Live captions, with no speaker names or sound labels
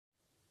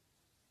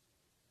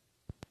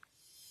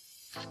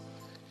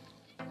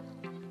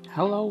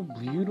Hello,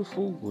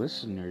 beautiful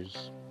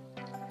listeners.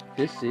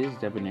 This is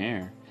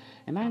Debonair,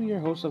 and I'm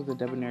your host of the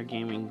Debonair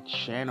Gaming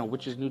channel,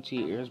 which is new to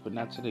your ears but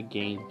not to the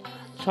game.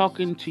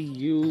 Talking to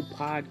you,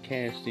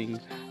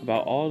 podcasting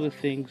about all the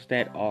things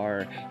that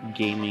are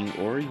gaming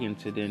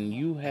oriented, and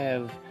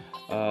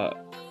uh,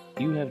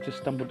 you have just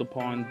stumbled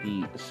upon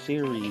the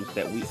series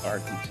that we are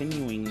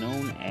continuing,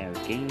 known as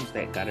Games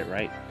That Got It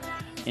Right.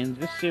 In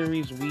this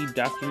series, we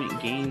document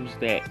games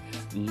that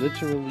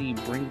literally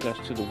bring us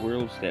to the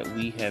worlds that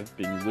we have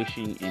been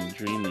wishing and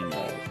dreaming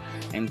of.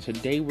 And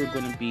today we're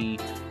going to be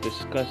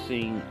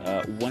discussing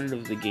one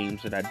of the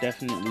games that I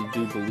definitely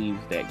do believe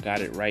that got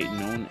it right,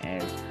 known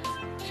as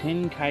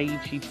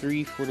Tenkaichi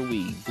 3 for the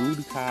Wii.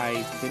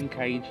 Budokai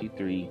Tenkaichi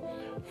 3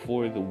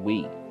 for the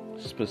Wii,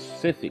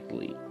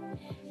 specifically.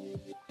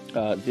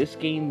 This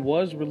game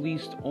was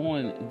released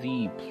on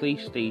the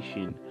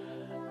PlayStation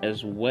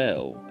as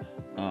well.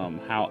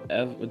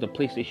 However, the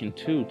PlayStation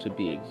 2 to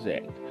be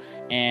exact,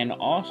 and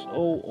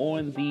also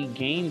on the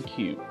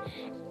GameCube.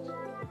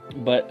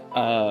 But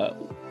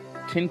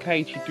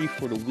Tenkaichi 3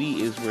 for the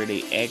Wii is where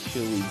they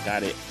actually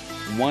got it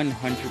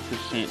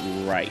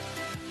 100% right.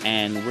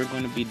 And we're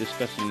going to be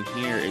discussing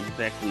here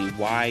exactly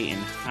why and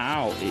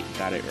how it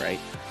got it right.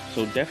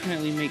 So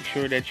definitely make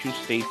sure that you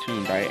stay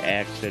tuned. I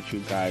ask that you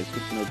guys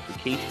hit the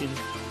notification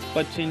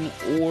button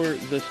or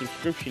the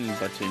subscription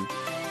button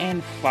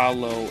and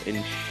follow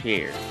and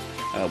share.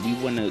 We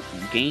want to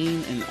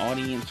gain an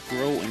audience,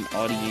 grow an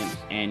audience,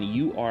 and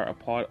you are a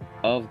part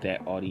of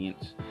that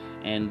audience.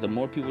 And the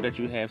more people that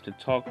you have to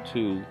talk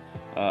to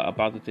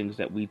about the things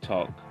that we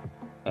talk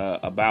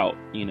about,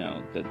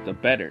 the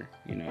better.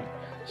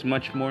 It's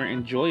much more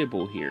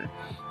enjoyable here.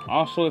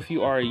 Also, if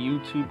you are a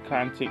YouTube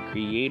content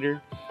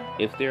creator,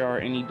 if there are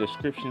any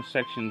description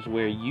sections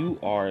where you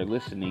are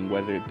listening,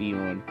 whether it be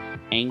on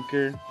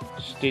Anchor,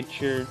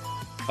 Stitcher,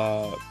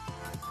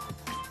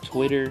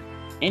 Twitter,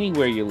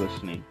 anywhere you're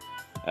listening,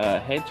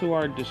 head to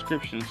our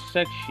description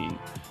section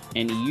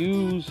and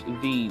use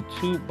the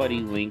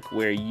TubeBuddy link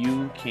where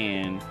you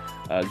can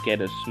get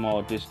a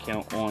small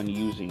discount on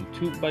using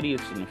TubeBuddy.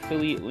 It's an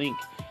affiliate link,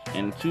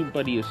 and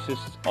TubeBuddy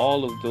assists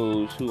all of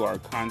those who are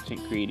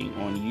content creating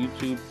on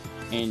YouTube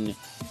in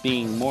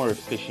being more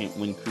efficient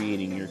when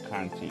creating your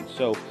content.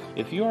 So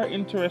if you are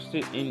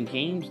interested in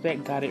games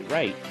that got it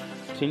right,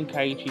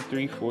 Tenkaichi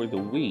 3 for the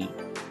Wii,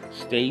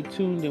 stay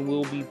tuned and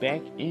we'll be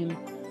back in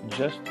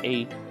just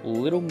a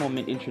little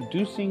moment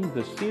introducing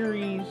the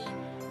series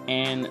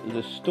and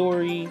the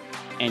story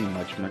and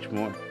much, much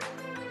more.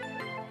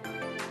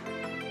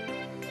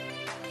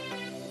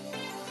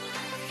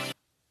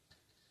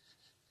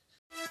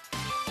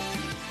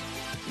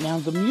 Now,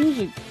 the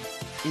music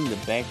in the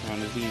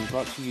background is being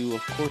brought to you,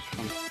 of course,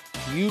 from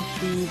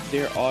YouTube.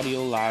 Their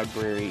audio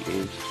library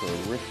is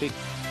terrific.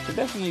 So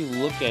definitely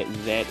look at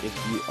that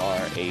if you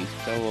are a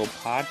fellow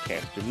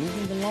podcaster.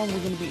 Moving along, we're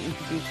going to be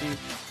introducing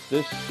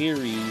this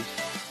series.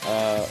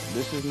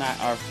 This is not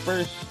our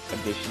first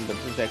edition, but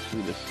this is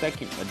actually the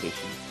second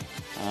edition.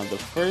 The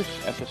first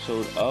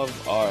episode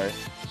of our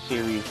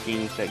series,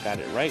 Games That Got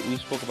It Right, we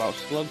spoke about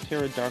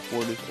Slugterra Dark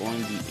Waters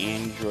on the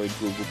Android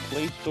Google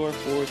Play Store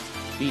for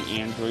the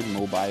Android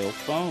mobile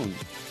phone.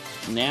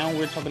 Now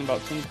we're talking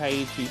about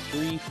Tenkaichi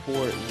 3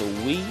 for the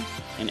Wii,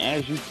 and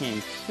as you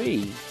can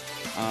see,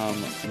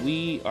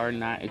 we are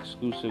not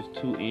exclusive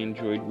to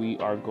Android. We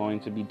are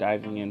going to be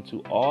diving into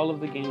all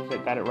of the games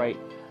that got it right,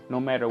 no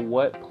matter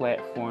what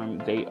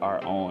platform they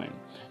are on.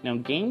 Now,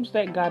 games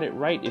that got it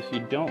right, if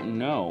you don't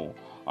know,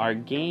 are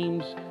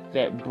games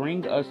that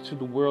bring us to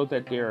the world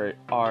that they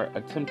are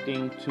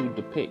attempting to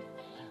depict.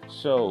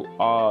 So,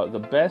 the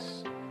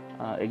best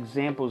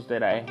examples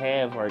that I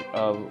have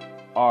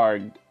are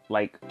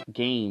like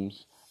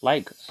games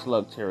like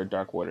Slugterra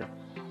Darkwater,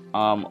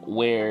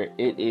 where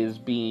it is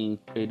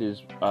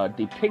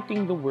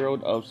depicting the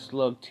world of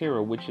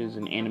Slugterra, which is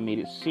an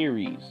animated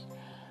series.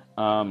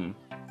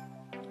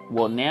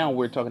 Well, now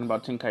we're talking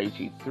about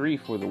Tenkaichi 3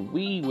 for the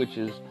Wii, which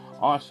is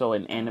also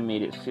an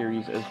animated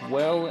series as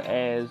well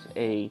as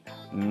a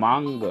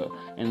manga.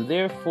 And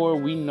therefore,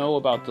 we know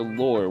about the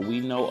lore. We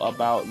know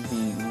about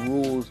the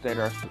rules that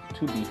are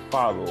to be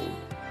followed.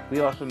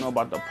 We also know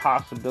about the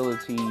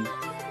possibilities,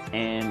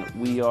 and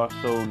we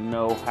also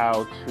know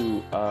how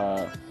to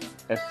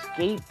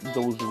escape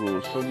those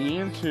rules. So the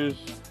answers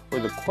or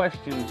the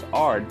questions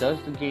are,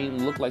 does the game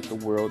look like the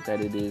world that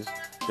it is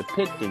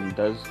depicting?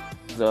 Does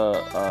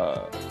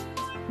the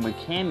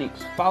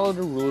mechanics follow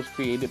the rules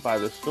created by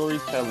the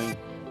storytelling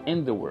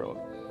in the world?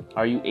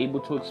 Are you able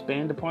to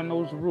expand upon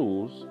those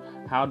rules?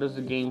 How does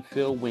the game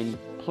feel when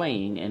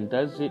playing? And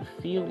does it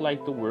feel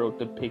like the world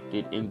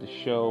depicted in the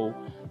show,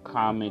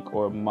 comic,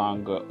 or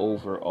manga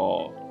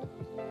overall?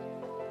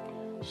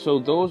 So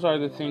those are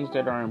the things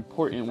that are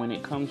important when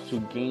it comes to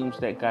games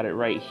that got it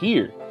right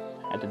here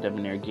at the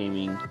Debonair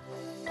Gaming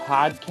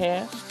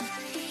podcast.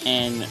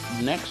 And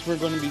next we're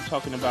going to be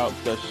talking about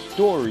the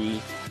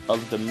story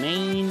of the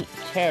main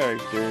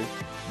character,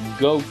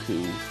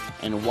 Goku,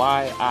 and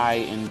why I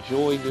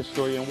enjoy the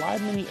story and why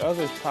many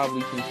others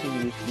probably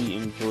continuously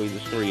enjoy the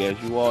story.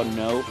 As you all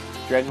know,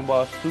 Dragon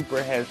Ball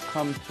Super has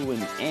come to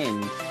an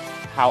end.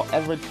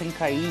 However,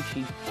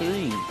 Tenkaichi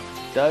 3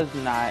 does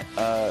not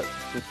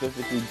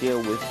specifically deal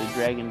with the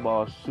Dragon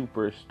Ball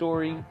Super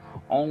story,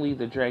 only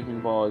the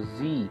Dragon Ball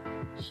Z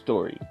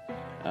story.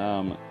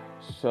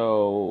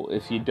 So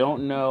if you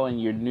don't know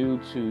and you're new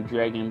to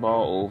Dragon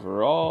Ball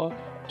overall,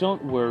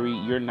 don't worry,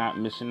 you're not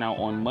missing out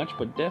on much,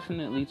 but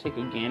definitely take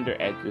a gander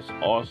at this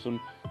awesome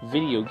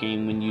video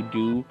game when you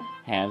do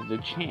have the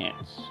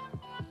chance.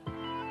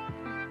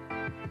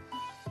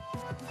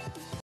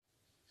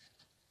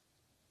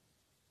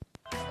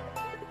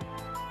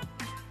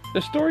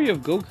 The story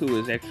of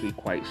Goku is actually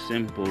quite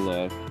simple.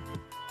 A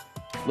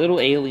little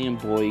alien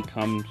boy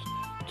comes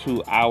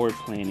to our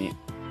planet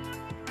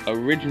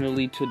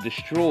originally to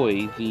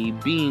destroy the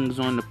beings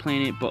on the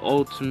planet, but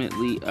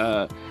ultimately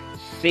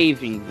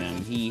saving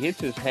them. He hits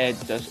his head,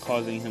 thus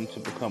causing him to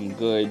become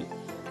good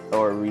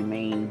or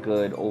remain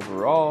good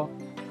overall.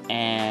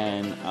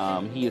 And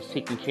he is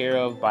taken care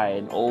of by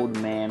an old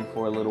man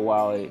for a little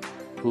while,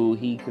 who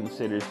he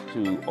considers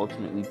to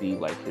ultimately be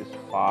like his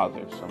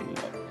father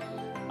somewhat.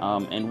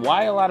 And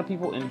why a lot of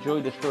people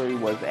enjoyed the story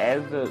was,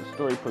 as the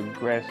story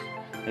progressed,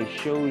 it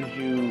shows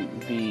you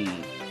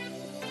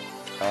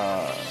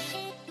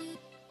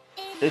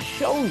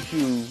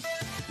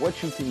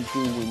what you can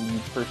do when you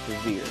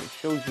persevere. It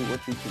shows you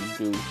what you can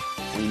do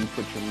when you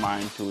put your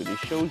mind to it. It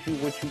shows you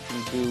what you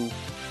can do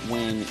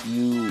when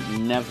you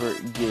never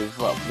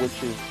give up,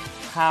 which is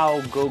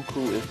how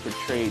Goku is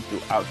portrayed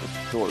throughout the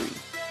story.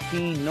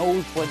 He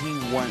knows what he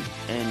wants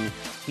and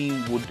he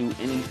will do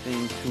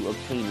anything to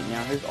obtain it.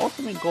 Now, his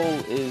ultimate goal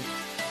is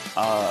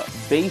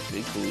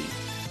basically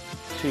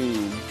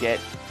to get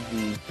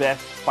the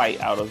best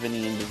fight out of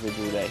any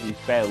individual that he's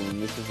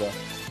battling. This is a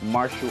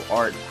martial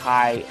arts,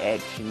 high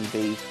action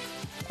based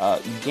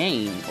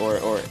game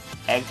or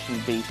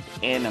action based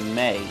anime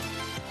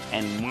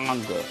and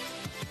manga.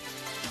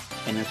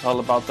 And it's all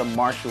about the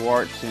martial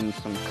arts and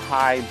some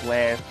Kai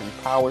blasts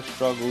and power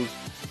struggles,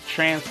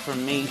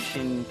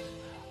 transformations.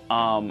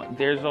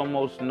 There's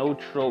almost no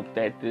trope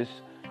that this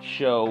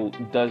show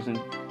doesn't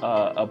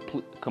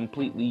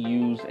completely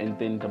use and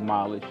then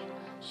demolish.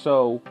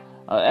 So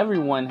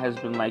everyone has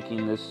been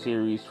liking this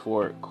series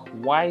for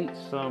quite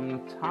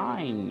some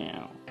time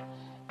now,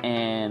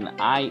 and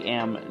I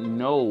am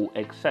no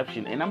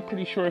exception. And I'm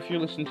pretty sure if you're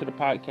listening to the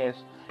podcast,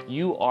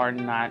 you are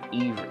not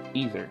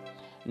either.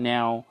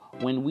 Now,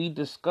 when we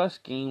discuss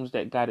games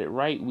that got it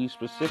right, we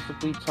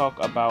specifically talk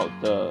about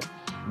the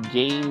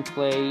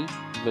gameplay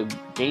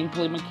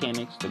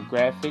mechanics, the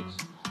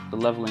graphics, the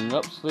leveling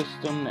up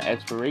system, the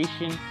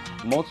exploration,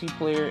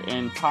 multiplayer,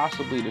 and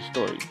possibly the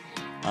story.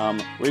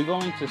 We're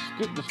going to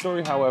skip the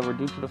story, however,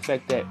 due to the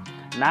fact that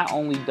not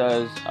only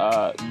does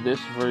this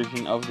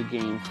version of the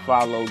game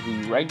follow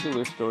the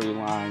regular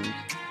storylines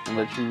and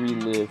let you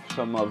relive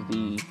some of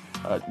the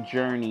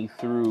journey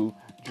through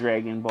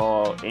Dragon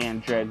Ball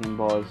and Dragon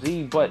Ball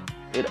Z, but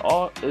it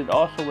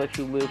also lets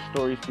you live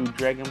stories through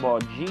Dragon Ball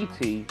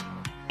GT,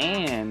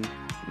 and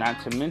not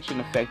to mention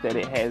the fact that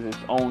it has its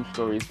own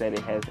stories that it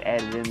has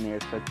added in there,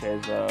 such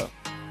as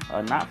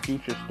not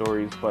future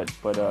stories, but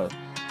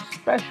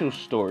special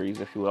stories,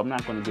 if you will. I'm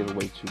not going to give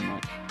away too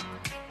much.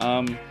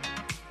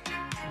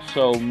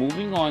 So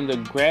moving on, the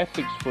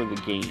graphics for the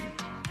game.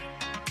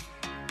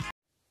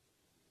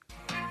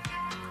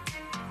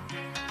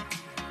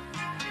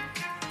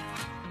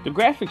 The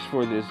graphics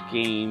for this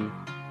game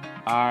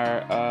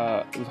are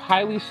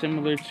highly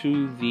similar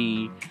to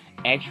the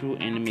actual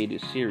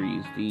animated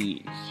series.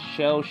 The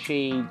shell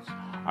shades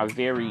are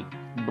very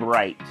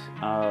bright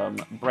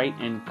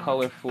and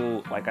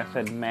colorful, like I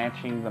said,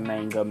 matching the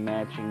manga,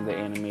 matching the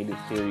animated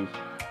series.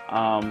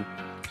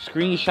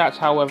 Screenshots,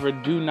 however,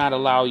 do not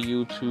allow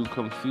you to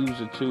confuse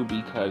the two,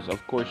 because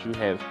of course you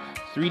have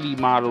 3D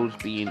models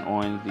being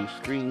on the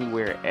screen,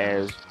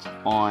 whereas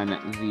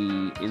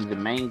in the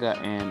manga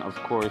and of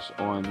course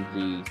on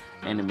the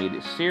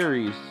animated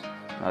series,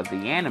 the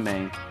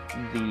anime,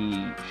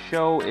 the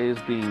show is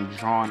being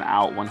drawn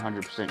out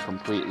 100%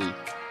 completely.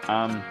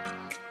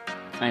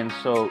 And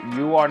so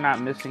you are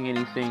not missing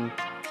anything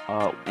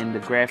in the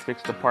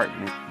graphics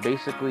department.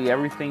 Basically,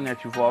 everything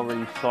that you've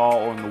already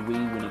saw on the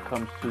Wii when it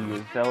comes to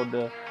your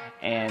Zelda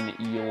and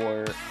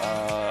your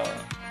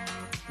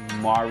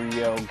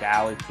Mario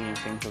Galaxy and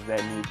things of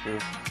that nature.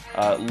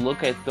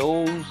 Look at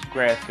those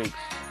graphics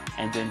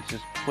and then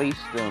just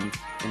place them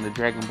in the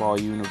Dragon Ball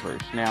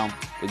universe. Now,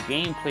 the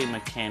gameplay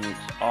mechanics,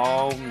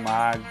 oh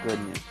my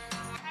goodness.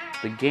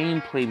 The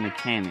gameplay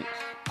mechanics.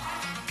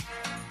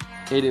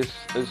 It is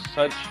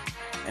such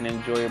an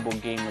enjoyable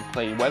game to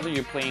play, whether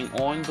you're playing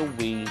on the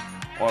Wii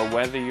or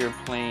whether you're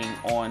playing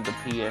on the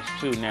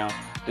PS2. Now,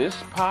 this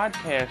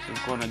podcast is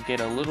going to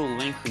get a little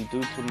lengthy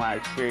due to my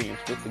experience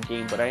with the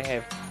game, but I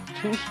have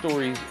two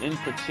stories in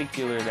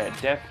particular that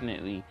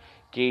definitely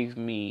gave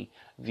me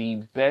the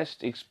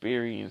best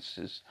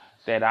experiences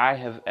that I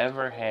have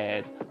ever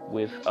had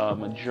with a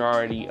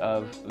majority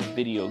of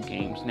video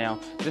games. Now,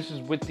 this is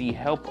with the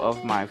help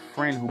of my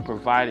friend who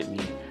provided me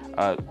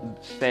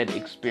said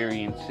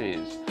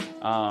experiences.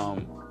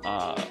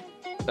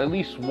 At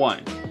least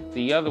one.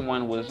 The other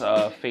one was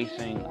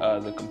facing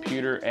the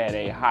computer at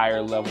a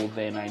higher level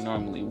than I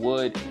normally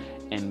would.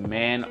 And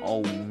man,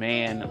 oh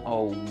man,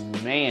 oh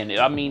man.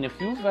 I mean, if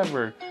you've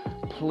ever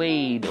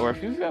played or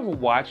if you've ever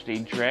watched a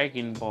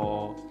Dragon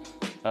Ball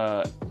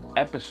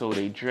episode,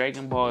 a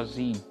Dragon Ball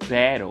Z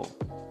battle,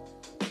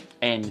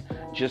 and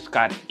just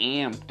got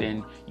amped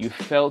and you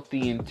felt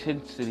the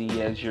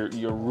intensity as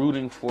you're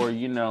rooting for,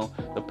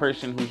 the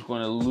person who's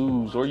going to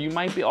lose, or you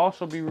might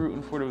also be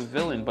rooting for the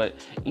villain, but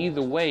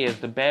either way, as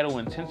the battle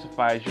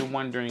intensifies, you're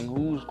wondering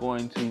who's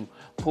going to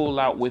pull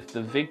out with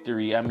the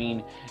victory. I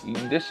mean,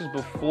 this is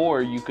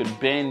before you could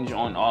binge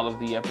on all of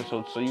the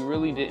episodes, so you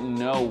really didn't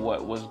know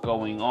what was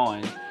going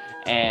on.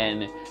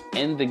 And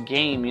in the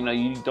game,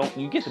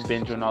 you get to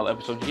binge on all the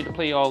episodes. You get to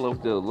play all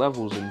of the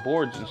levels and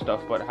boards and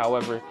stuff. But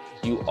however,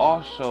 you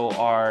also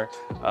are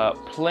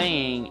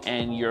playing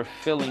and you're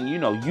feeling, you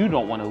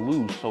don't want to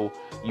lose. So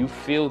you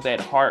feel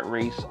that heart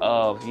race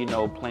of,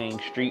 playing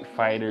Street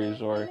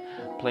Fighters or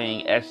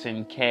playing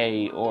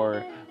SNK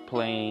or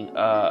playing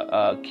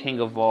King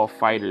of All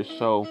Fighters.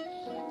 So,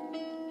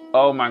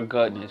 oh my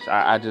goodness.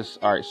 All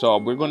right. So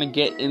we're going to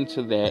get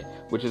into that,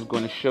 which is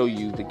going to show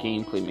you the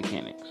gameplay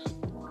mechanics.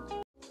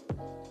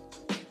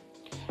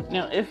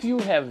 Now, if you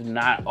have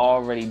not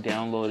already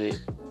downloaded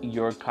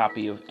your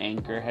copy of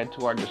Anchor, head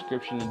to our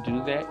description to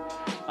do that.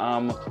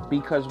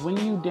 Because when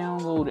you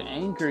download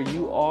Anchor,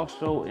 you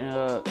also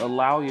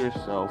allow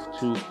yourself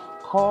to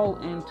call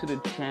into the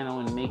channel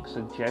and make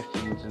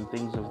suggestions and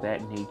things of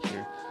that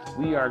nature.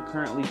 We are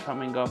currently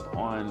coming up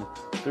on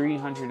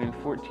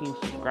 314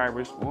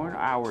 subscribers on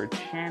our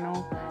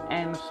channel,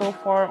 and so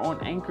far on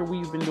Anchor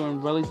we've been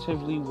doing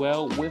relatively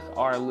well with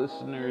our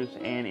listeners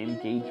and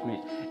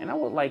engagement, and I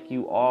would like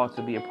you all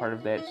to be a part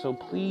of that. So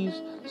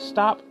please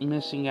stop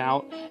missing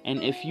out,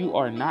 and if you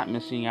are not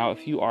missing out,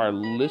 if you are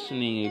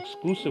listening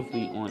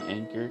exclusively on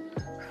Anchor,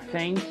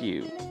 thank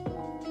you.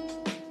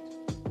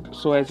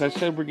 So as I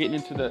said, we're getting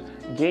into the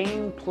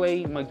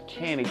gameplay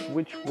mechanics,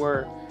 which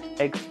were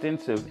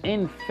extensive.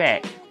 In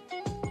fact,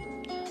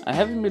 a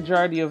heavy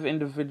majority of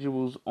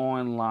individuals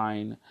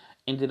online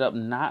ended up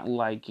not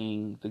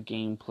liking the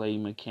gameplay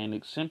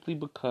mechanics simply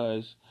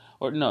because,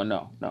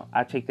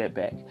 I take that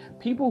back.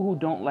 People who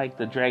don't like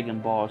the Dragon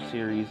Ball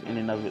series in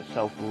and of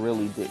itself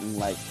really didn't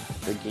like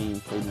the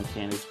gameplay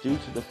mechanics due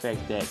to the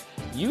fact that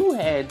you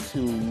had to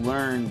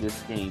learn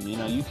this game.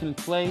 You can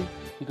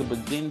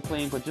begin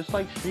playing, but just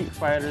like Street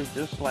Fighters,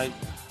 just like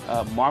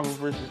Marvel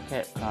vs.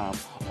 Capcom,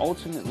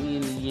 ultimately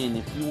in the end,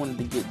 if you wanted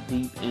to get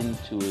deep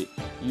into it,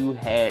 you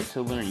had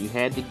to learn. You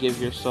had to give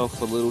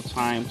yourself a little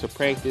time to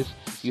practice.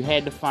 You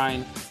had to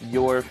find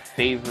your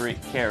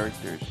favorite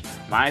characters.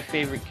 My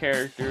favorite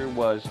character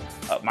was,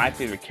 my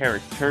favorite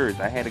characters,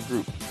 I had a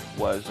group,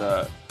 was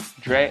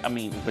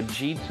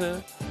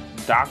Vegeta,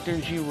 Dr.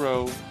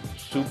 Gero,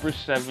 Super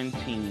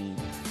 17,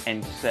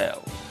 and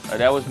Cell.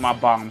 That was my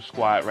bomb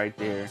squad right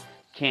there.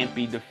 Can't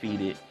be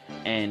defeated,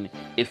 and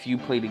if you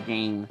play the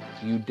game,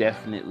 you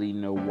definitely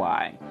know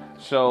why.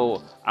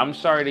 So I'm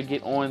sorry to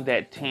get on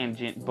that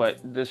tangent, but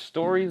the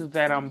stories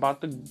that I'm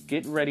about to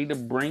get ready to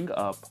bring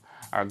up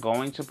are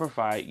going to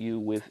provide you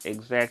with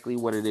exactly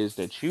what it is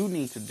that you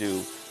need to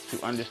do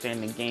to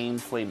understand the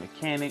gameplay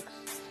mechanics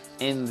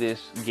in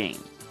this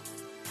game.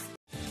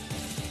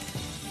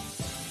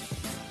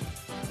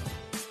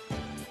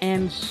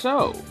 And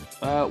so,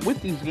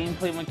 with these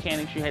gameplay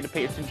mechanics, you had to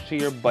pay attention to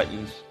your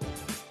buttons.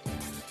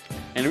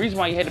 And the reason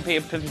why you had to pay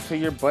attention to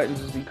your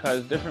buttons is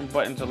because different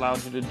buttons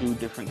allowed you to do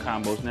different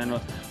combos. Now, the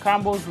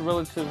combos were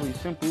relatively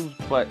simple,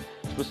 but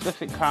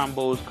specific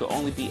combos could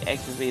only be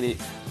activated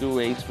through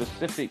a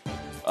specific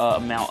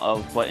amount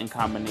of button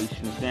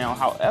combinations. Now,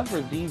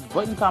 however, these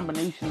button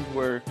combinations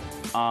were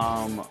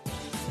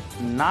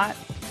not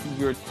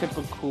your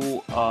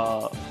typical,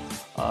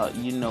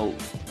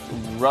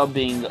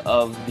 rubbing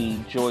of the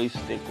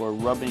joystick or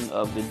rubbing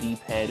of the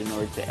D-pad in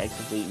order to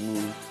activate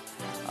moves.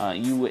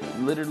 You would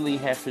literally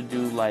have to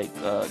do like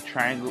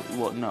triangle.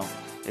 Well, no,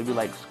 it'd be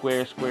like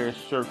square, square,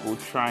 circle,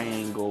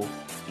 triangle.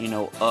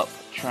 Up,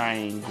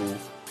 triangle,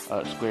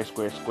 square,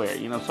 square,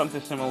 square.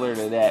 Something similar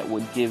to that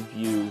would give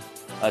you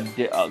a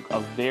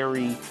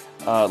very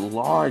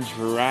large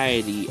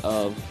variety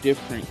of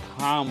different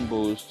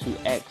combos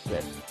to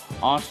access.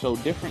 Also,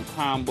 different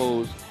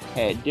combos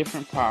had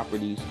different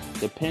properties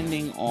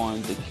depending on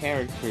the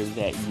character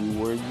that you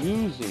were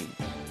using.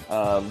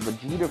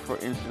 Vegeta, for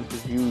instance,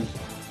 is used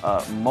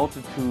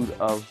multitude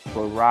of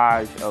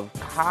barrage of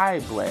Kai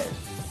Blast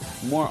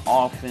more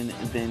often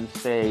than,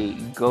 say,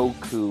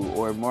 Goku,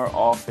 or more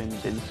often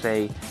than,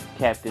 say,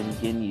 Captain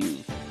Ginyu.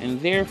 And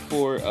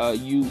therefore,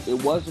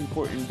 it was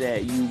important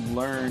that you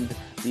learned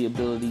the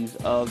abilities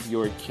of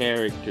your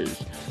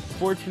characters.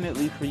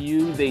 Fortunately for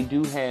you, they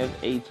do have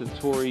a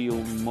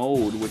tutorial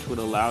mode which would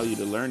allow you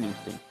to learn these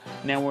things.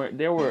 Now,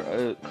 there were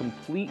a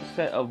complete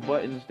set of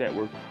buttons that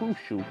were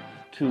crucial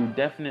to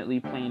definitely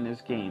playing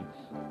this game.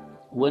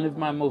 One of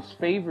my most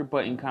favorite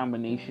button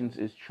combinations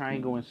is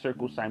triangle and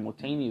circle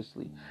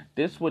simultaneously.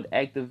 This would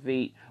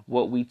activate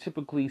what we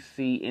typically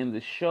see in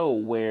the show,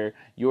 where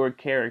your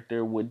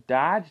character would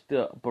dodge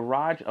the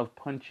barrage of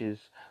punches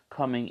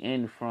coming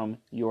in from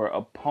your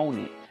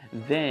opponent,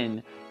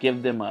 then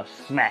give them a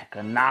smack,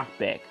 a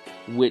knockback,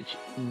 which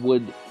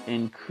would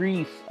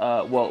increase,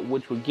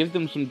 which would give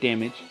them some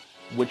damage,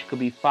 which could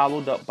be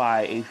followed up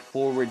by a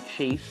forward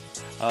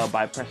chase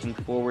by pressing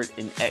forward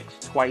and X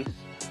twice.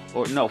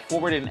 Or no,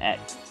 forward and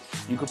X.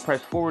 You could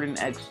press forward and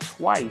X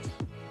twice.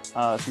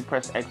 If you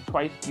press X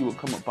twice, you would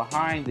come up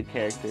behind the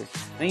character.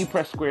 Then you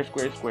press square,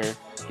 square, square,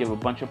 give a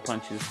bunch of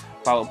punches,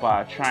 followed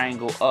by a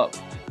triangle up,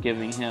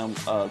 giving him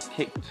a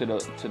kick to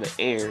the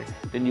air.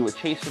 Then you would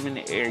chase him in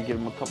the air, give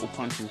him a couple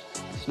punches,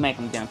 smack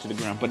him down to the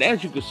ground. But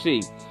as you can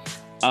see,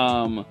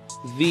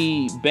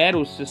 the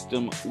battle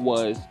system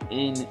was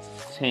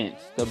intense.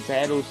 The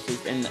battle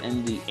system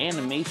and the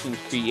animations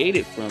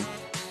created from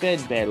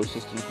said battle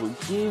systems will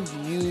give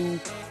you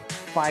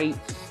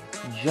fights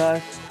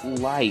just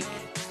like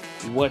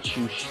what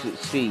you should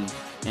see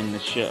in the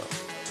show.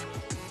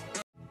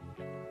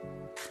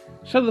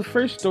 So the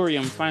first story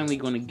I'm finally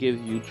going to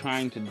give you,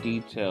 trying to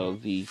detail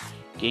the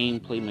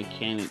gameplay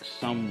mechanics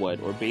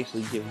somewhat, or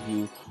basically give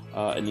you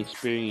an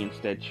experience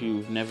that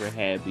you've never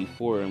had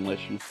before unless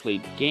you've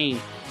played the game,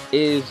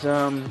 is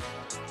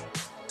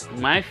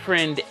my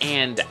friend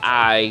and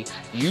I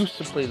used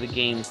to play the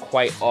game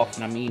quite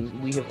often. I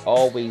mean, we have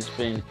always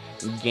been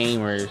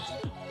gamers.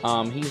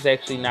 He's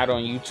actually not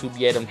on YouTube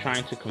yet. I'm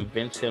trying to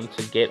convince him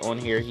to get on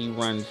here. He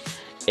runs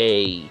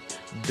a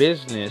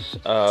business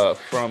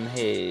from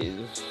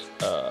his,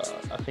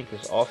 I think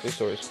his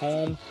office or his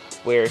home,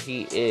 where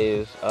he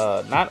is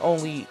not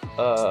only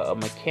a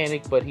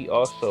mechanic, but he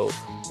also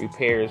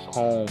repairs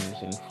homes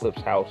and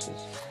flips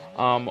houses.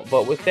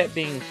 But with that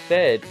being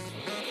said,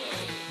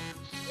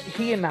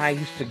 he and I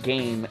used to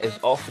game as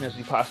often as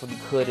we possibly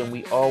could, and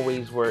we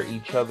always were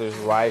each other's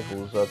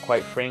rivals.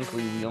 Quite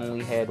frankly, we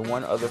only had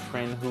one other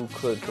friend who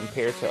could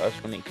compare to us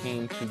when it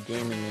came to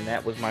gaming, and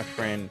that was my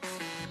friend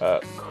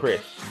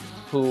Chris,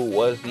 who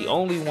was the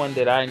only one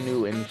that I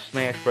knew in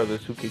Smash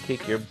Brothers who could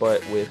kick your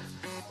butt with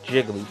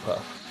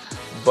Jigglypuff.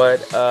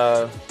 But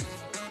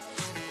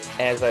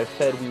as I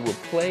said, we would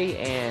play,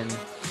 and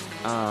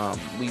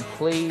we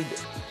played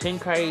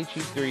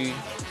Tenkaichi 3.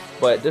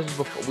 But this is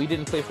before, we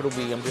didn't play for the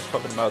Wii. I'm just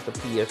talking about the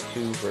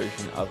PS2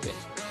 version of it.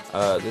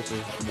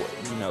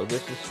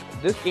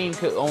 This game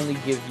could only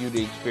give you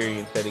the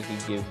experience that it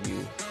could give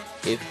you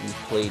if you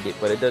played it.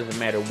 But it doesn't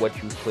matter what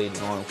you played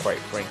it on, quite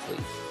frankly.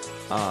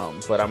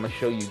 But I'm gonna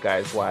show you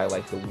guys why I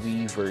like the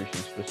Wii version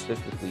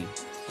specifically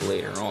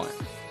later on.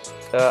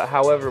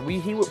 However, we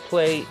would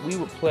play,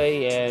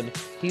 and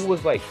he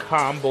was like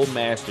combo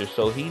master,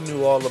 so he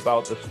knew all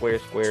about the square,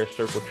 square,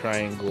 circle,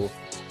 triangle,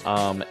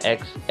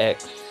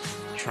 XX.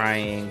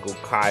 Triangle,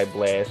 Kai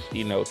Blast,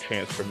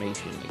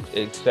 transformation,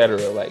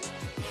 etc. Like,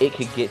 it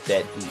could get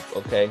that deep,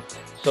 okay?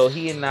 So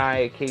he and I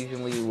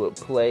occasionally would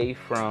play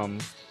from,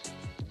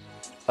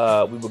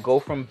 we would go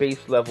from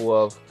base level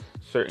of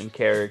certain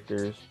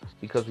characters,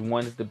 because we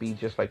wanted to be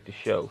just like the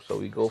show. So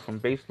we go from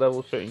base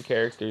level, certain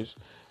characters,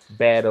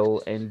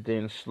 battle, and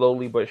then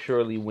slowly but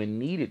surely, when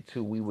needed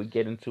to, we would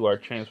get into our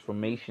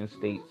transformation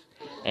states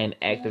and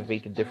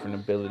activate the different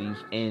abilities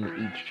in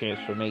each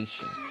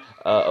transformation.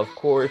 Of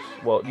course,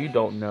 well, you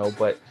don't know,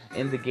 but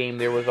in the game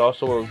there was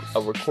also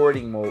a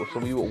recording mode, so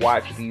we would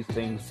watch these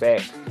things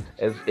back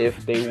as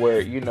if they were,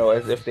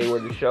 as if they were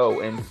the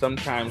show, and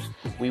sometimes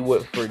we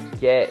would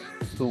forget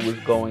who was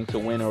going to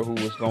win or who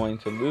was going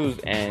to lose,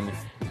 and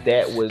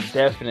that was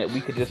definite. We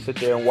could just sit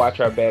there and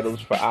watch our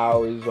battles for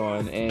hours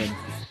on and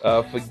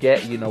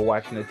forget,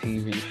 watching a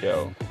TV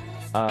show.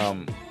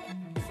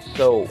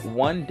 So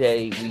one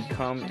day we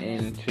come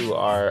into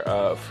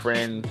our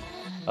friend's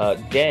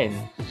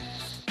den.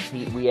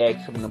 We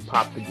asked him to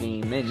pop the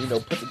game in,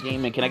 put the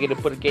game in. Can I get to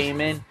put a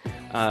game in?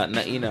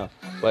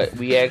 But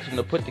we asked him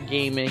to put the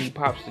game in. He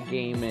pops the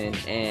game in,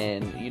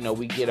 and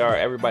we get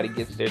everybody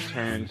gets their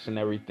turns and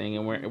everything,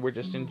 and we're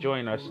just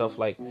enjoying ourselves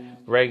like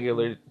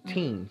regular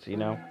teens,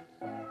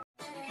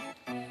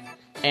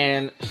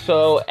 And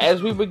so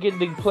as we begin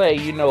to play,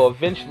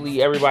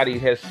 eventually everybody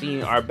has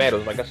seen our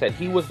battles. Like I said,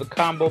 he was the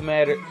combo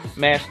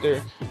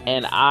master,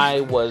 and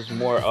I was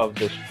more of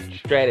the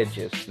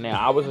strategist. Now,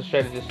 I was a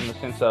strategist in the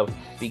sense of,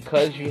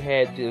 because you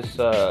had this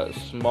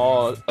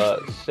small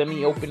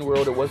semi-open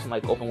world. It wasn't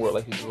like open world,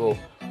 like you could go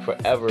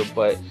forever,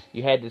 but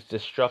you had this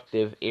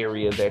destructive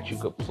area that you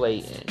could play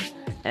in.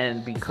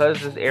 And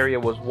because this area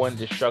was, one,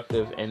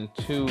 destructive, and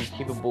two,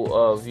 capable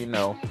of,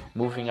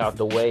 moving out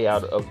the way,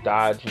 out of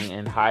dodging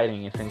and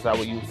hiding and things, I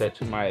would use that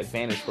to my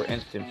advantage. For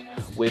instance,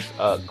 with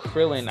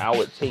Krillin, I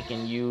would take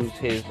and use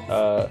his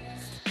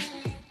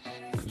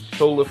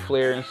solar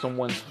flare in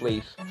someone's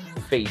face,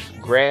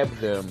 grab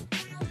them,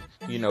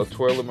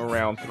 twirl them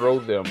around, throw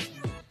them,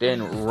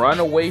 then run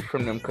away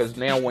from them, because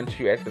now once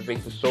you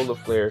activate the solar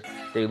flare,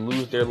 they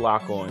lose their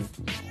lock on.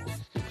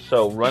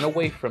 So run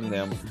away from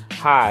them,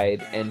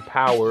 hide, and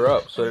power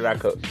up so that I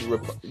could,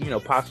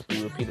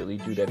 possibly repeatedly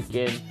do that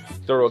again.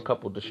 Throw a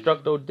couple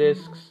Destructo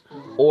Discs,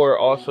 or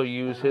also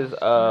use his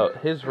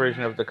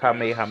version of the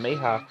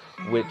Kamehameha,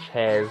 which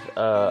has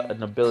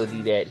an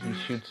ability that he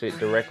shoots it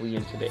directly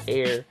into the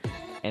air,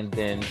 and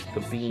then the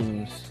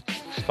beams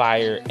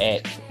fire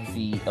at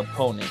the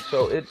opponent.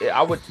 So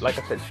I would, like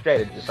I said,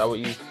 strategist. I would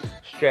use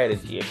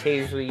strategy.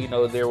 Occasionally,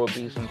 there will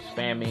be some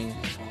spamming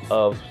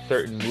of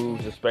certain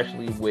moves,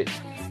 especially with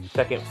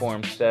second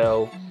form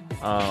Cell.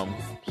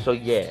 So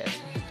yeah.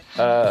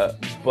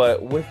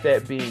 But with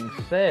that being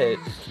said,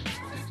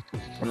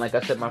 and like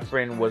I said, my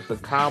friend was the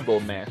combo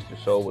master,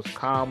 so it was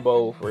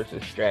combo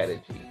versus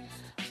strategy.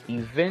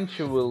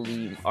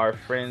 Eventually, our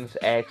friends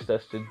asked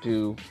us to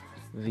do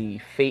the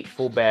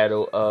fateful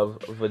battle of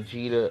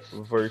Vegeta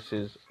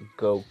versus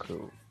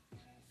Goku.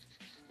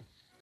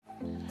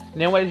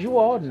 Now, as you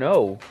all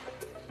know,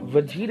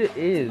 Vegeta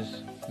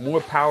is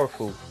more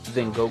powerful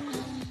than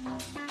Goku.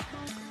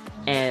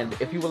 And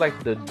if you would like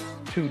to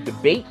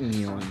debate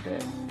me on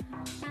that,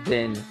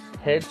 then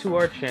head to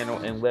our channel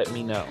and let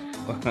me know.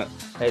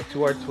 Head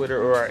to our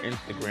Twitter or our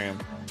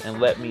Instagram and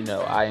let me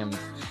know. I am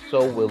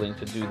so willing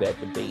to do that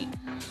debate.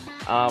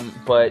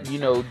 But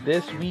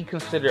this, we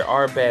consider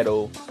our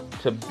battle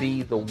to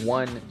be the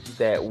one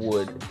that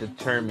would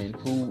determine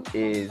who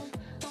is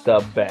the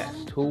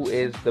best. Who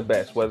is the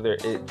best, whether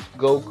it's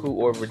Goku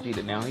or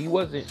Vegeta. Now, he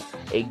wasn't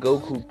a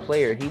Goku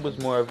player. He was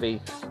more of a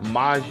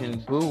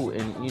Majin Buu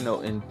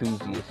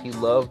enthusiast. He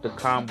loved the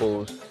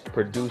combos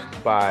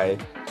produced by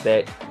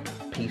that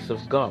piece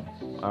of gum.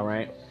 All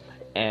right.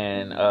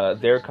 And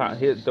those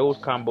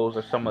combos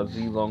are some of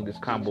the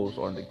longest combos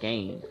on the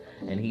game,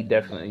 and he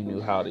definitely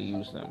knew how to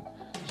use them.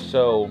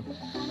 So,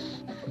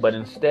 but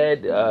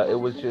instead,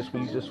 we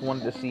just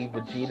wanted to see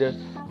Vegeta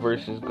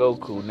versus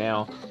Goku.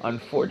 Now,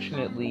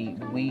 unfortunately,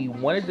 we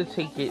wanted to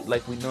take it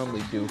like we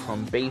normally do,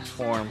 from base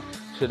form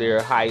to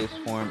their highest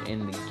form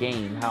in the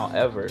game.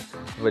 However,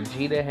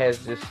 Vegeta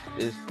has this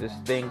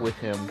thing with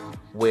him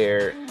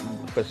where,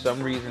 for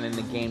some reason in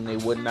the game, they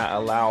would not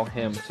allow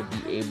him to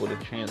be able to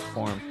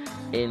transform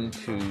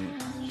into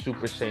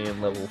Super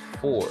Saiyan level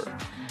 4.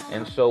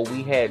 And so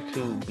we had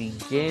to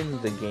begin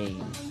the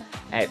game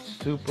at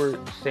Super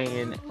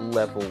Saiyan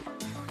level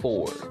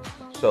 4.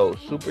 So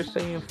Super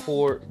Saiyan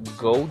 4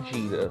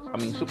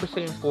 Super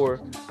Saiyan 4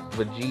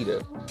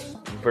 Vegeta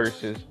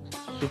versus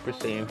Super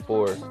Saiyan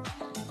 4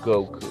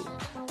 Goku.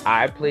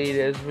 I played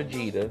as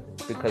Vegeta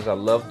because I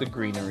love the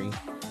greenery,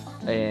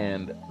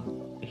 and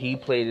he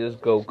played as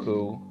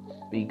Goku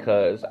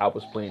because I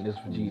was playing as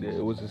Vegeta.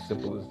 It was as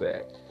simple as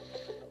that.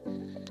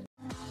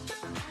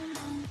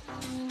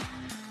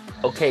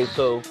 Okay,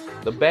 so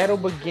the battle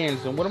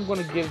begins, and what I'm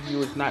going to give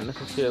you is not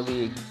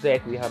necessarily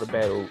exactly how the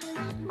battle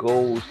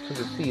goes to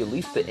the T. At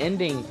least the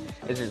ending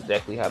isn't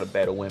exactly how the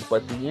battle went,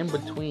 but the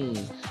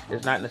in-between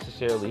is not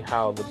necessarily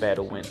how the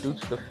battle went, due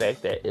to the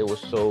fact that it was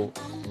so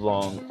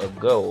long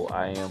ago.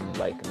 I am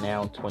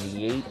now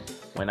 28.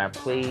 When I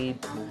played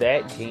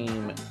that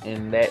game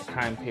in that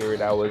time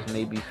period, I was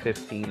maybe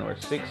 15 or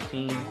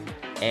 16,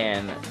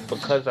 and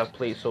because I've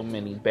played so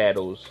many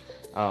battles,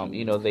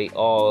 they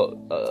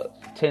all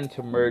tend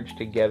to merge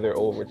together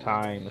over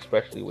time,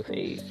 especially with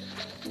age.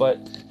 But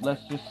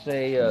let's just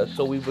say,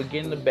 so we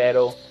begin the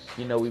battle.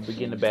 We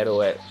begin the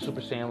battle at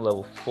Super Saiyan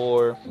level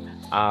 4.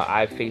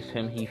 I face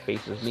him, he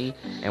faces me,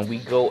 and we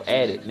go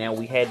at it. Now,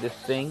 we had this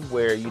thing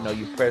where,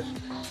 you press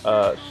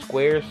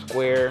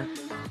square.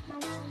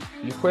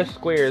 You press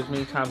square as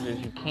many times as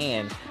you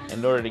can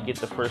in order to get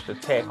the first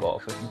attack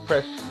off. If you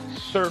press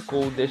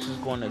circle, this is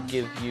going to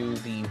give you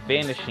the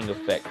vanishing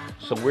effect.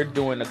 So we're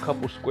doing a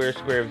couple square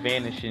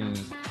vanishing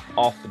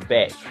off the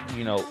bat,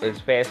 as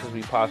fast as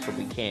we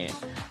possibly can.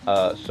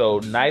 So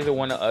neither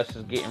one of us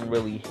is getting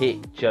really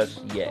hit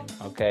just yet,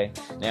 okay?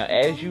 Now,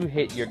 as you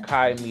hit, your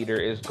Kai meter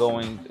is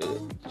going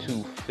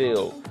to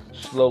fill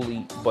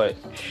slowly but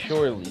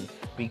surely,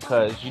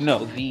 because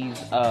these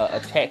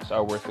attacks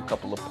are worth a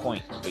couple of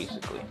points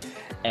basically,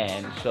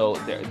 and so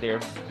they're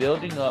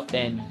building up,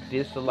 and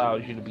this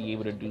allows you to be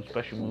able to do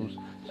special moves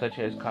such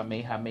as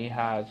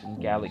Kamehamehas and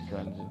Gallic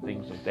Guns and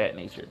things of that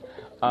nature.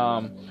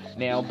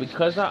 Now,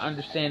 because I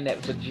understand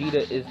that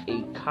Vegeta is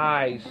a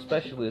Kai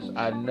specialist,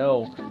 I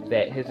know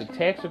that his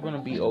attacks are going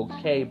to be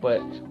okay, but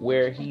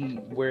where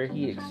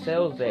he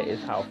excels at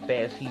is how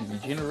fast he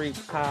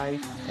regenerates Kai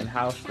and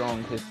how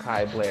strong his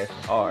Kai blasts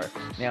are.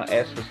 Now,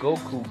 as for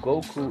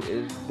Goku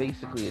is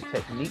basically a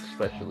technique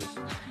specialist,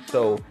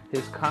 so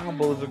his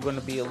combos are going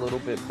to be a little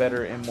bit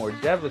better and more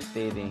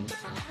devastating,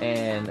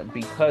 and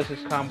because his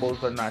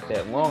combos are not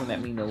that long,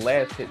 that means the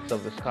last hits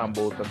of his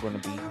combos are going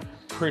to be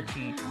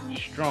pretty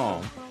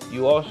strong.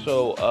 You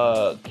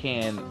also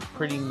can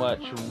pretty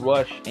much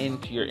rush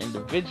into your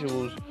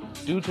individuals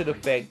due to the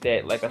fact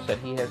that, like I said,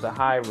 he has a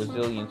high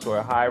resilience or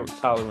a high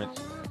tolerance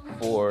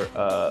for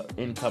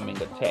incoming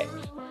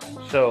attacks.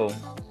 So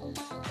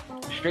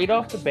straight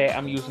off the bat,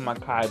 I'm using my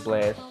Kai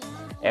Blast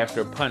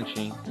after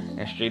punching,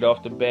 and straight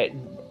off the bat,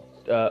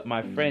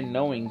 my friend,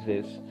 knowing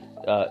this,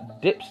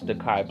 dips the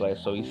Kai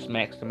Blast, so he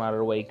smacks them out of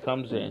the way,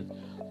 comes in,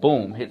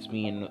 boom, hits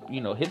me in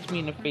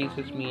the face,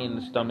 hits me in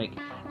the stomach,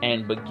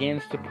 and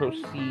begins to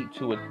proceed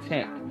to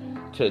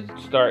attempt to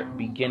start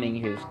beginning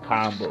his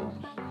combos.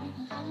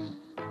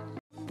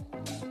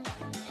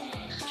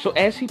 So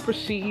as he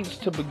proceeds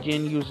to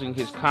begin using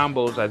his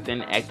combos, I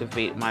then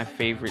activate my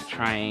favorite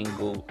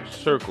triangle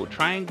circle.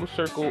 Triangle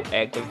circle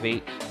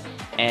activates,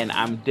 and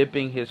I'm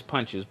dipping his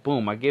punches.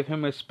 Boom, I give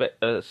him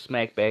a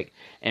smack back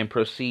and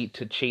proceed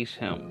to chase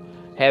him.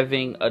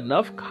 Having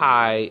enough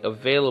Kai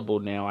available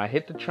now, I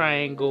hit the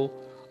triangle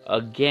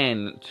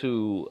again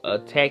to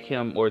attack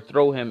him or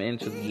throw him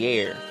into the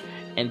air,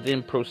 and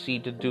then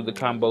proceed to do the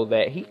combo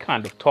that he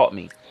kind of taught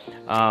me.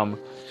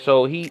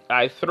 So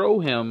I throw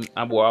him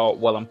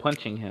while I'm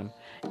punching him,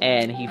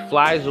 and he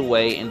flies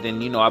away, and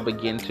then I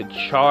begin to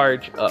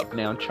charge up.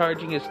 Now,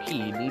 charging is key.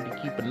 You need to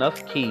keep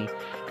enough ki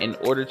in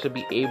order to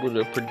be able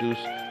to produce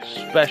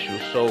special.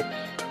 So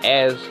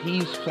as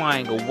he's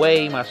flying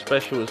away, my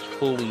special is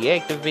fully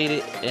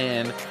activated,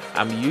 and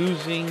I'm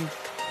using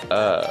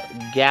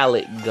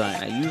Gallic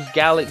Gun. I use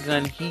Gallic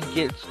Gun. He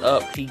gets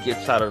up, he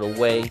gets out of the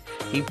way,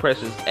 he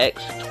presses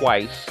X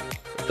twice,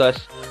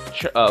 thus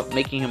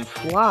making him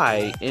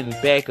fly in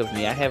back of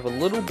me. I have a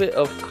little bit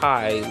of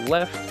Kai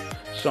left,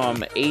 so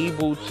I'm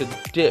able to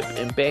dip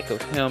in back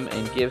of him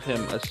and give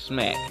him a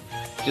smack.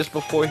 Just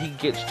before he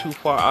gets too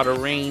far out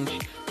of range,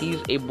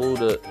 he's able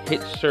to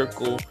hit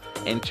circle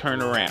and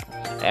turn around.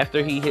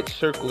 After he hits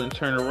circle and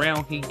turn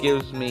around, he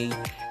gives me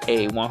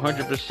a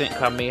 100%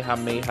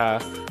 Kamehameha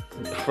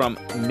from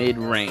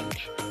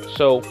mid-range.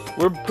 So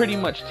we're pretty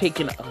much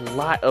taking a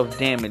lot of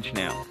damage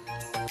now.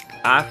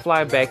 I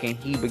fly back and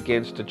he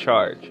begins to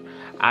charge.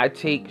 I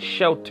take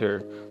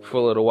shelter for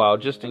a little while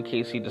just in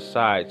case he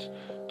decides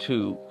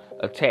to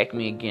attack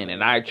me again,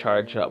 and I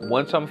charge up.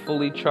 Once I'm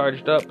fully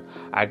charged up,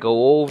 I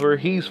go over.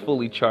 He's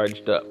fully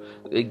charged up.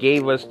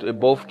 It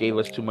both gave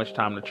us too much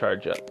time to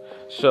charge up.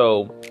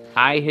 So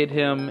I hit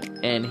him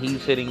and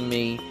he's hitting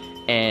me,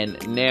 and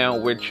now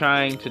we're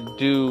trying to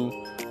do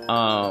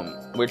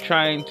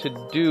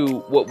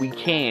what we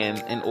can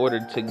in order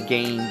to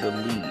gain the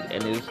lead,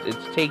 and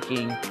it's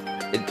taking.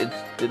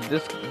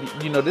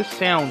 This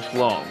sounds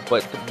long,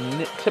 but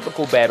the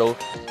typical battle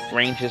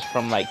ranges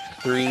from like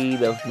 3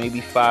 to maybe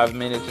 5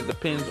 minutes. It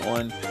depends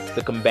on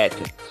the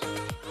combatants.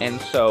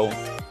 And so,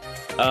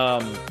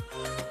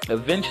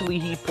 eventually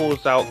he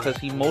pulls out,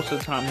 because most of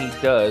the time he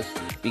does,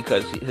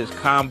 because his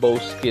combo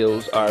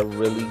skills are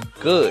really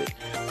good.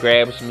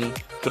 Grabs me,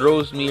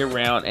 throws me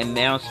around, and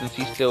now since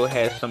he still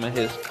has some of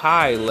his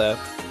Kai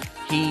left,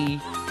 he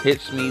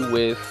hits me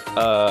with,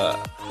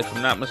 if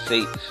I'm not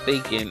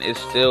mistaken, it's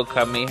still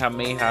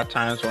Kamehameha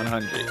times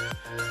 100.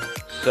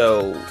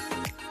 So,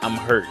 I'm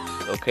hurt.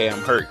 Okay, I'm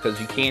hurt, because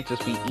you can't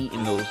just be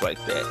eating those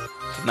like that.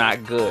 It's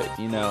not good,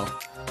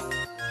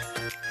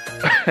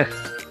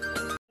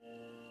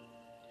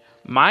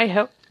 My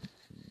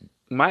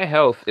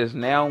health is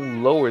now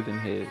lower than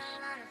his.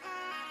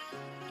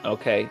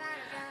 Okay,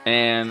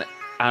 and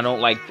I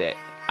don't like that.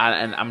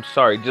 And I'm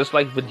sorry, just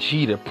like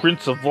Vegeta,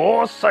 Prince of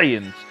all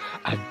Saiyans,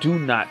 I do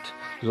not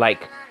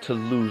like to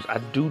lose. I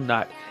do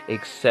not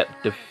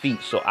accept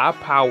defeat. So I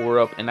power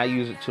up and I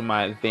use it to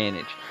my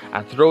advantage.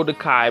 I throw the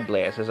Kai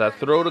Blast. As I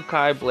throw the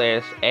Kai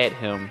Blast at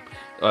him,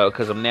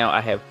 because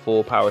I have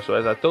full power. So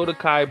as I throw the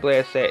Kai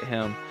Blast at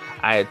him,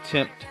 I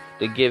attempt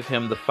to give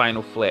him the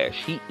Final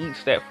Flash. He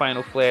eats that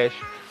Final Flash.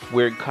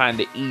 We're kind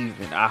of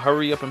even. I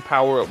hurry up and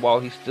power up while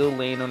he's still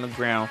laying on the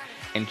ground,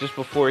 and just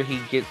before he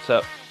gets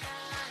up,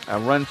 I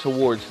run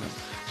towards him.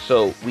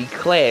 So we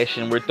clash,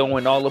 and we're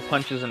throwing all the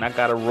punches, and I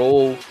gotta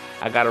roll.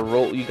 You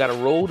gotta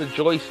roll the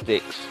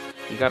joysticks.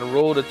 You gotta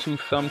roll the 2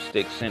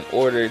 thumbsticks in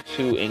order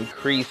to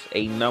increase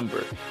a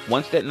number.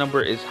 Once that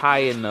number is high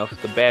enough,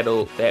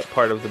 that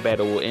part of the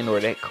battle will end, or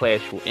that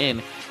clash will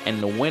end, and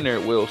the winner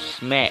will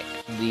smack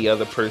the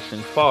other person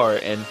far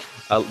and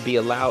be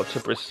allowed to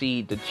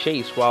proceed to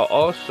chase, while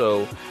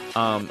also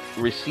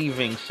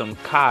receiving some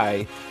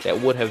Kai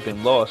that would have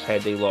been lost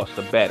had they lost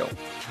the battle.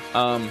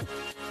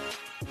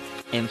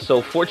 And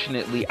so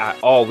fortunately, I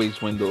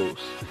always win those.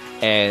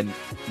 And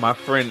my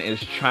friend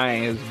is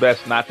trying his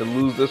best not to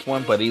lose this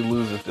one, but he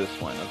loses this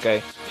one,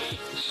 okay?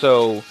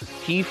 So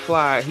he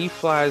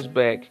flies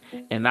back,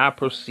 and I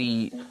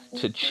proceed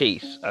to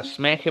chase. I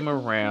smack him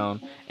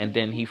around, and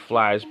then he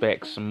flies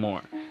back some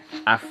more.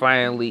 I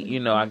finally,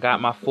 I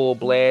got my full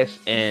blast,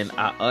 and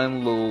I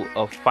unload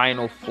a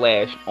Final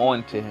Flash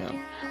onto him.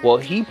 Well,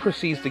 he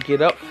proceeds to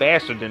get up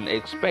faster than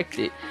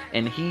expected,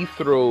 and he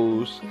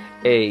throws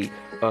a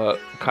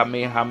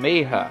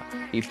Kamehameha.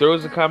 He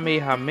throws a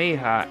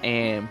Kamehameha,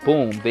 and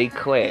boom, they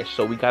clash.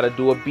 So we got to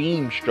do a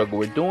beam struggle.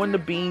 We're doing the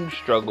beam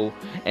struggle,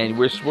 and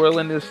we're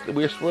swirling these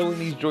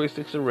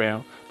joysticks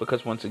around,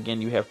 because once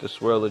again, you have to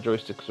swirl the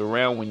joysticks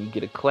around when you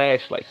get a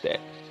clash like that.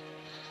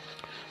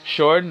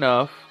 Sure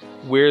enough,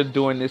 we're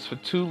doing this for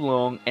too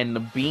long, and the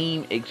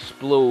beam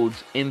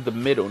explodes in the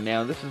middle.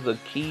 Now, this is a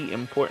key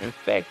important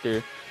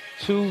factor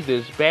to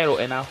this battle,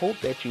 and I hope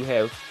that you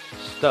have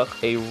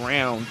stuck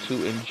around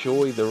to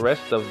enjoy the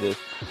rest of this.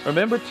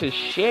 Remember to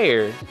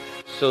share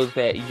so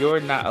that you're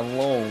not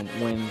alone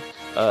when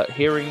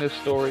hearing this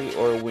story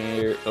or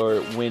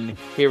when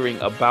hearing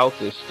about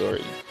this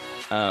story.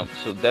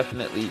 So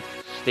definitely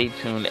stay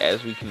tuned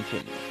as we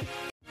continue.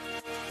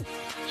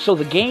 So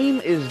the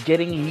game is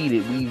getting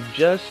heated. We've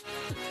just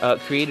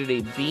created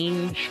a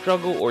beam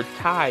struggle, or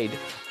tied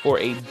for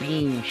a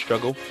beam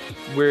struggle,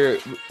 where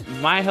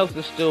my health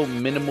is still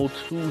minimal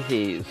to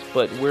his,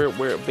 but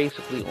we're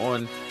basically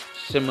on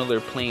similar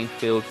playing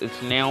fields.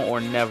 It's now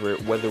or never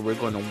whether we're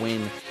going to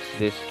win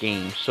this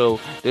game. So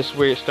this is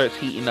where it starts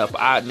heating up.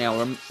 Now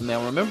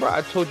remember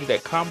I told you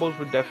that combos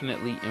were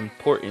definitely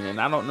important, and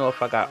I don't know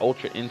if I got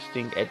Ultra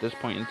Instinct at this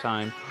point in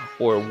time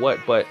or what,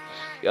 but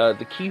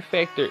the key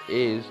factor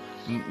is,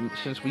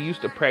 since we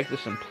used to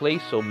practice and play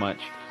so much,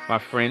 my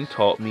friend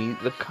taught me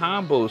the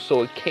combos.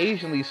 So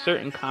occasionally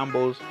certain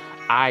combos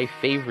I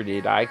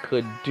favorited, I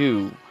could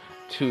do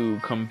to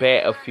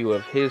combat a few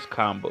of his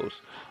combos.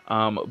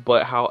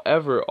 But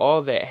however,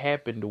 all that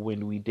happened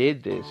when we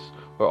did this,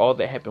 or all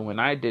that happened when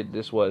I did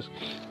this, was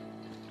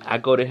I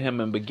go to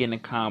him and begin a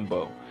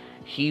combo.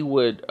 He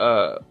would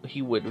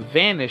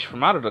vanish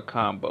from out of the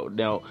combo.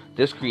 Now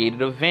this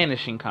created a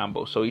vanishing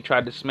combo. So he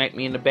tried to smack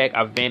me in the back,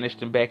 I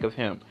vanished in back of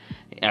him.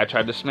 I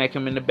tried to smack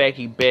him in the back,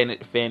 he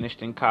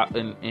vanished in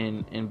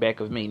back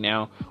of me.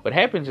 Now what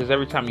happens is,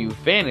 every time you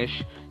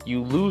vanish,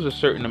 you lose a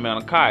certain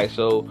amount of Kai.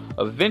 So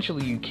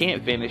eventually you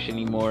can't vanish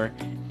anymore,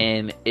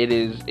 and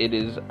it's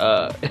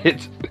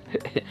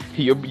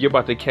you're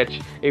about to catch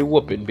a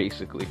whooping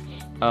basically.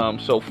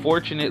 So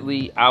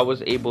fortunately I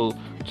was able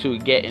to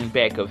get in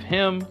back of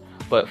him,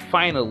 but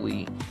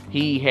finally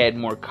he had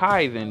more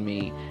Kai than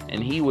me,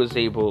 and he was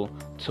able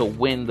to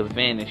win the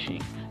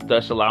vanishing,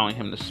 thus allowing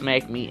him to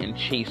smack me and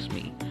chase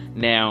me.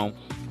 Now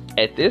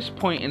at this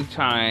point in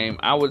time,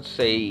 I would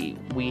say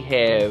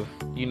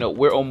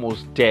we're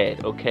almost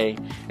dead, okay?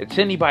 It's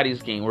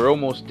anybody's game. We're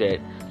almost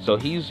dead. So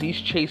he's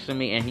chasing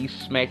me and he's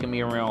smacking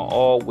me around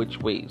all which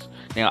ways.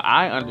 Now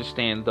I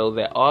understand though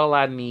that all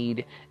I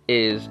need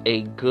is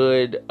a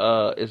good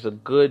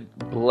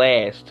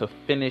blast to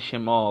finish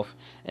him off,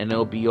 and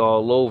it'll be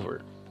all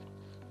over.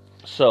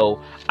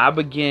 So I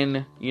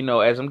begin,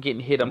 as I'm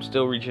getting hit, I'm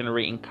still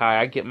regenerating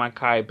Kai. I get my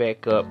Kai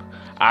back up.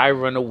 I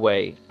run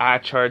away. I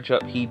charge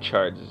up. He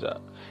charges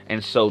up.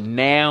 And so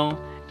now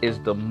is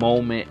the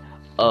moment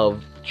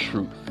of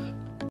truth.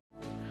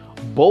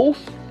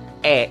 Both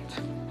at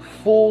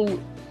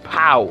full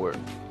power,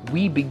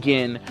 we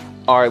begin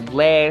our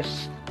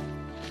last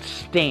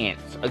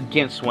stance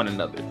against one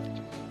another.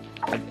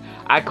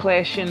 I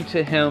clash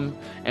into him,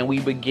 and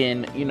we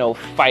begin,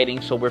 fighting.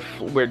 So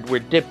we're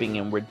dipping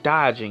and we're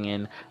dodging,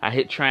 and I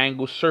hit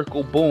triangle,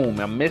 circle, boom.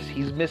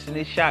 He's missing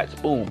his shots,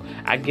 boom.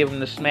 I give him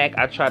the smack.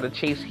 I try to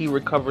chase. He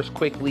recovers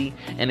quickly,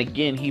 and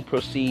again he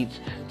proceeds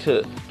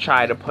to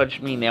try to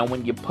punch me. Now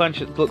when you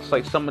punch, it looks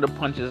like some of the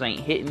punches ain't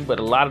hitting, but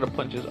a lot of the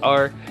punches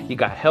are. You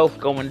got health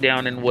going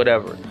down and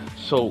whatever.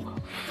 So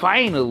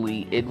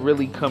finally, it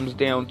really comes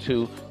down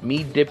to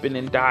me dipping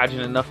and dodging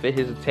enough of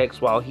his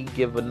attacks while he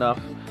give enough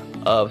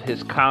of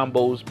his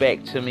combos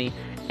back to me,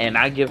 and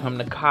I give him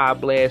the Kai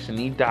blast and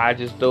he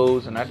dodges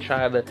those, and I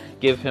try to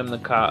give him the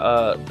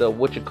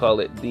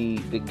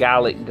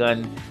Gallic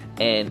gun,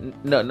 and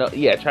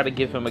try to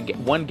give him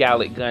one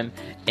Gallic gun,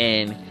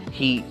 and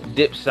he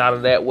dips out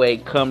of that way,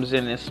 comes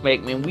in and smack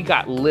me, and we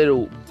got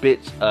little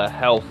bits of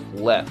health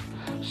left.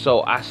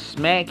 So I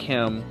smack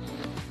him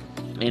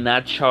and I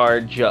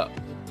charge up,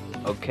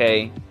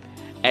 okay?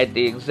 At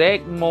the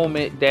exact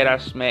moment that I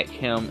smack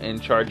him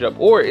and charge up,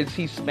 or it's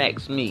he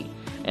smacks me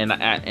and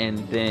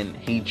then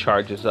he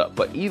charges up.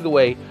 But either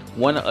way,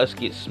 one of us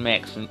gets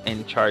smacks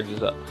and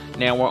charges up.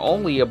 Now we're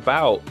only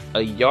about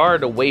a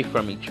yard away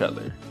from each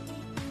other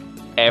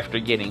after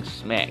getting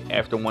smacked,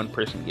 after one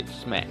person gets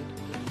smacked.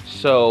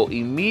 So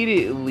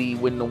immediately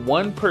when the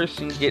one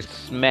person gets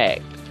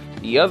smacked,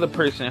 the other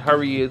person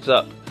hurries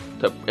up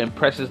and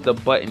presses the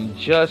button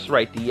just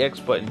right, the X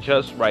button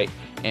just right,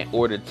 in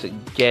order to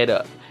get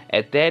up.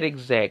 At that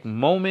exact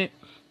moment,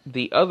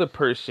 the other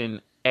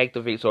person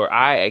activates, or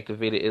I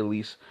activated at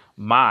least,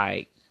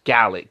 my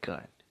Gallic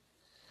gun.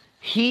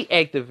 He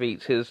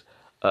activates his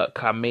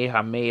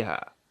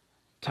Kamehameha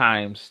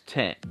times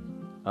 10.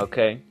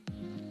 Okay?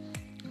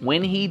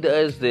 When he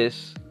does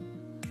this,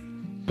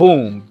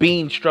 boom,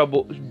 beam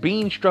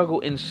struggle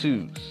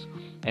ensues.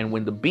 And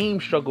when the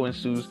beam struggle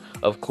ensues,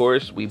 of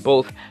course, we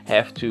both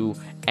have to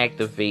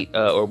activate,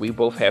 or we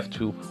both have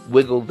to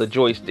wiggle the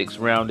joysticks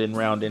round and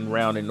round and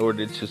round in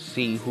order to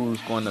see who's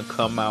going to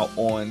come out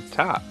on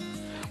top.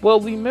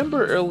 Well,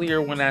 remember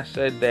earlier when I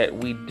said that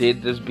we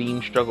did this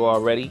beam struggle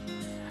already?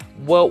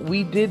 Well,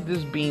 we did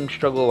this beam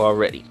struggle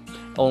already.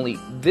 Only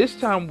this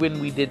time when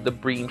we did the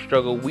beam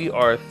struggle, we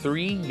are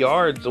 3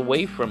 yards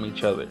away from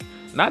each other.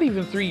 Not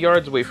even 3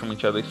 yards away from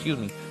each other, excuse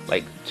me.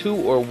 Like 2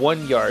 or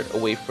 1 yard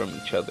away from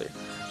each other.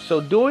 So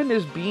during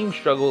this beam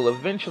struggle,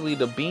 eventually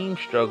the beam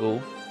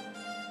struggle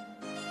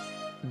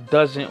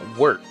doesn't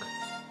work.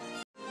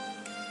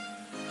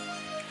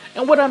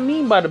 And what I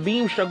mean by the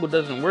beam struggle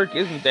doesn't work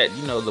isn't that,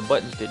 the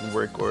buttons didn't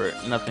work or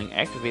nothing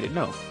activated.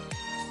 No.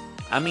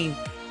 I mean,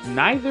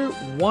 neither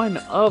one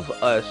of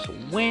us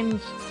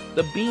wins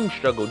the beam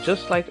struggle,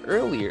 just like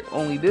earlier.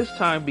 Only this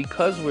time,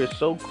 because we're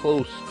so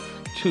close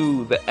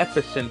to the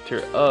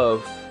epicenter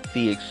of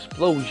the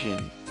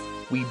explosion,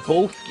 we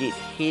both get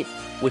hit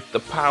with the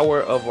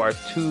power of our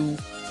two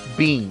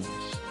beams.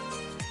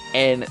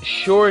 And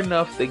sure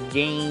enough, the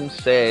game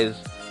says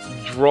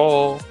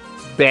draw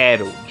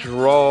battle,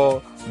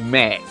 draw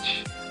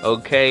match.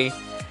 Okay?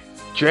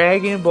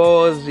 Dragon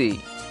Ball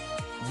Z,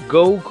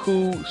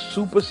 Goku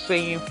Super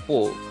Saiyan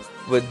 4,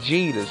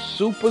 Vegeta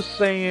Super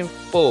Saiyan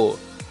 4,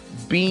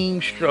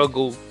 beam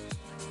struggle.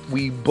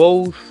 We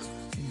both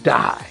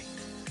died.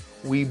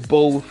 We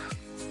both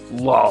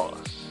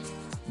lost.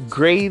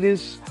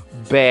 Greatest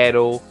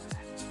battle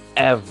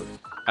ever.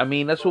 I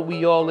mean, that's what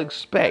we all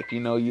expect. You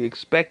know, you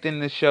expect in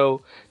the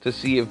show to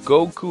see if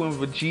Goku and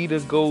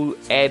Vegeta go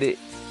at it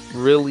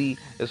really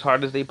as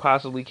hard as they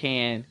possibly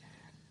can.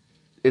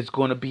 It's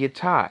going to be a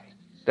tie.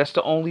 That's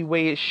the only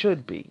way it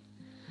should be.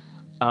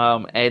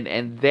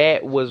 And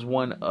that was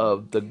one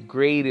of the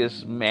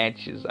greatest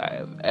matches I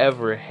have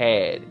ever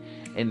had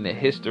in the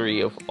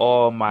history of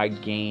all my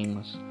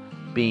games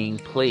being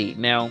played.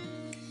 Now,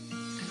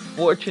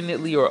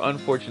 fortunately or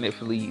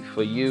unfortunately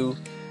for you,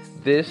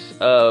 this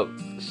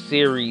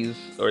series,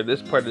 or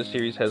this part of the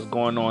series, has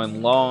gone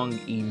on long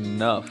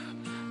enough.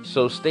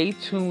 So stay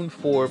tuned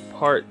for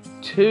part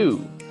 2,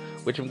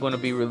 which I'm going to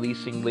be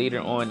releasing later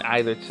on,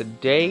 either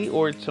today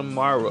or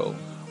tomorrow,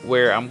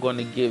 where I'm going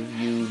to give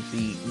you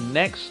the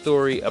next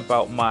story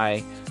about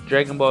my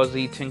Dragon Ball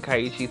Z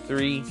Tenkaichi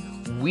 3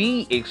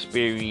 Wii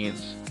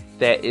experience.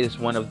 That is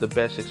one of the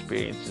best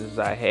experiences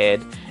I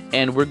had.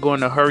 And we're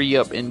going to hurry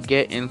up and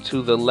get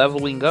into the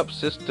leveling up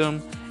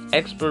system,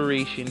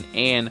 exploration,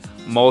 and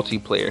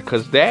multiplayer,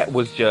 because that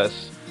was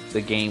just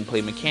the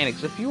gameplay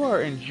mechanics. If you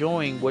are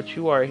enjoying what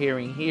you are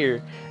hearing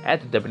here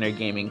at the Debonair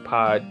Gaming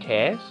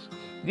Podcast,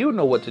 you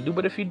know what to do.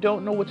 But if you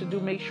don't know what to do,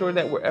 make sure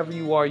that wherever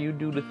you are, you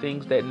do the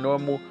things that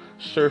normal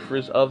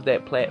surfers of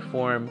that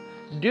platform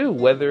do,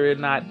 whether or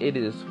not it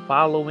is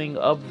following,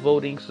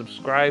 upvoting,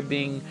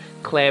 subscribing,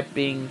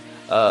 clapping,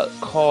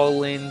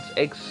 call-ins,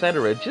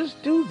 etc.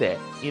 Just do that,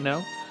 you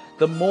know.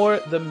 The more,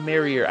 the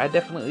merrier. I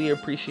definitely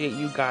appreciate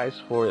you guys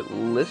for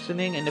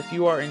listening. And if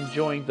you are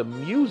enjoying the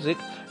music,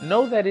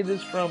 know that it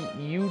is from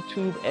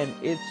YouTube, and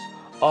its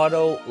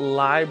auto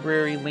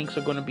library links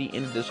are going to be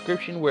in the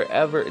description,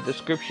 wherever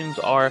descriptions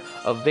are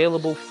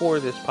available for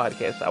this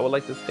podcast. I would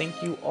like to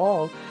thank you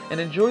all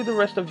and enjoy the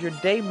rest of your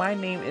day. My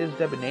name is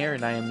Debonair,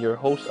 and I am your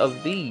host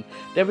of the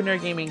Debonair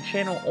Gaming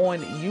channel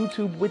on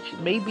YouTube, which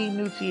may be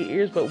new to your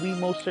ears, but we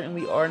most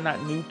certainly are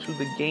not new to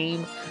the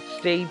game.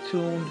 Stay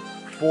tuned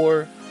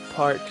for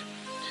part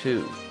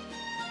 2.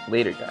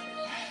 Later, guys.